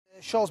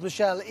Charles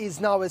Michel is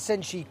now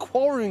essentially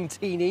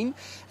quarantining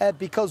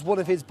because one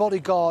of his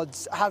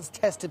bodyguards has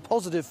tested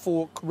positive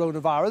for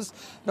coronavirus.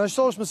 Now,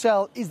 Charles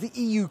Michel is the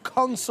EU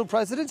Council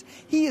President.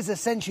 He is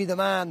essentially the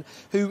man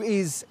who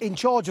is in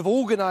charge of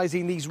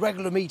organising these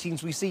regular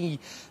meetings we see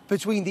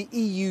between the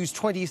EU's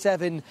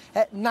 27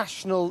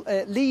 national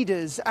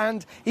leaders.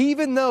 And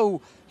even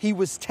though he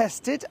was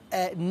tested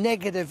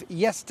negative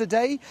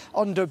yesterday,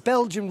 under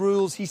Belgian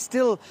rules, he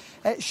still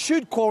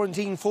should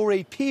quarantine for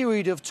a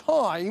period of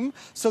time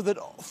so that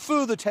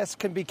further tests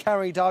can be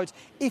carried out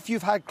if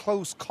you've had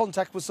close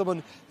contact with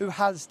someone who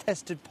has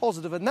tested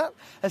positive. And that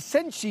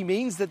essentially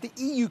means that the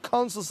EU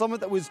Council Summit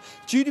that was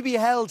due to be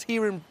held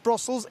here in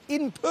Brussels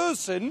in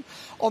person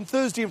on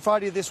Thursday and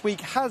Friday of this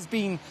week has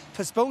been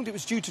postponed. It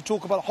was due to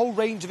talk about a whole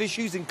range of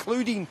issues,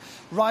 including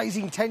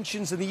rising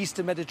tensions in the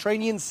Eastern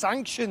Mediterranean,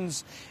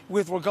 sanctions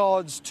with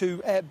regards to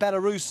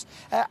Belarus,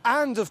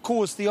 and, of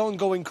course, the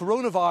ongoing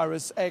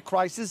coronavirus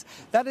crisis.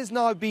 That has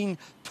now been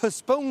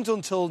postponed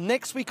until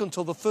next week,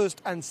 until the 1st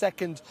and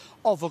 2nd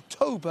of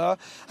October.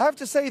 I have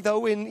to say,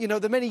 though, in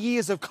the many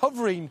years of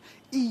covering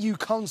EU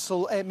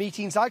Council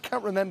meetings, I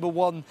can't remember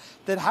one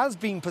that has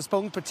been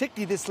postponed,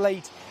 particularly this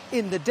late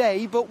in the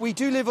day. But we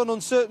do live on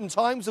uncertain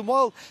times, and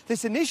while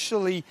this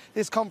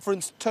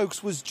conference,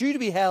 Tokes, was due to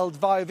be held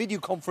via video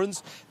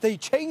conference, they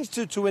changed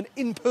it to an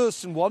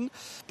in-person one.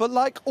 But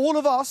like all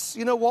of us,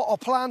 our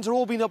plans are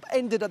all being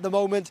upended at the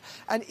moment,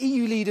 and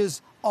EU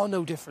leaders are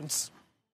no different.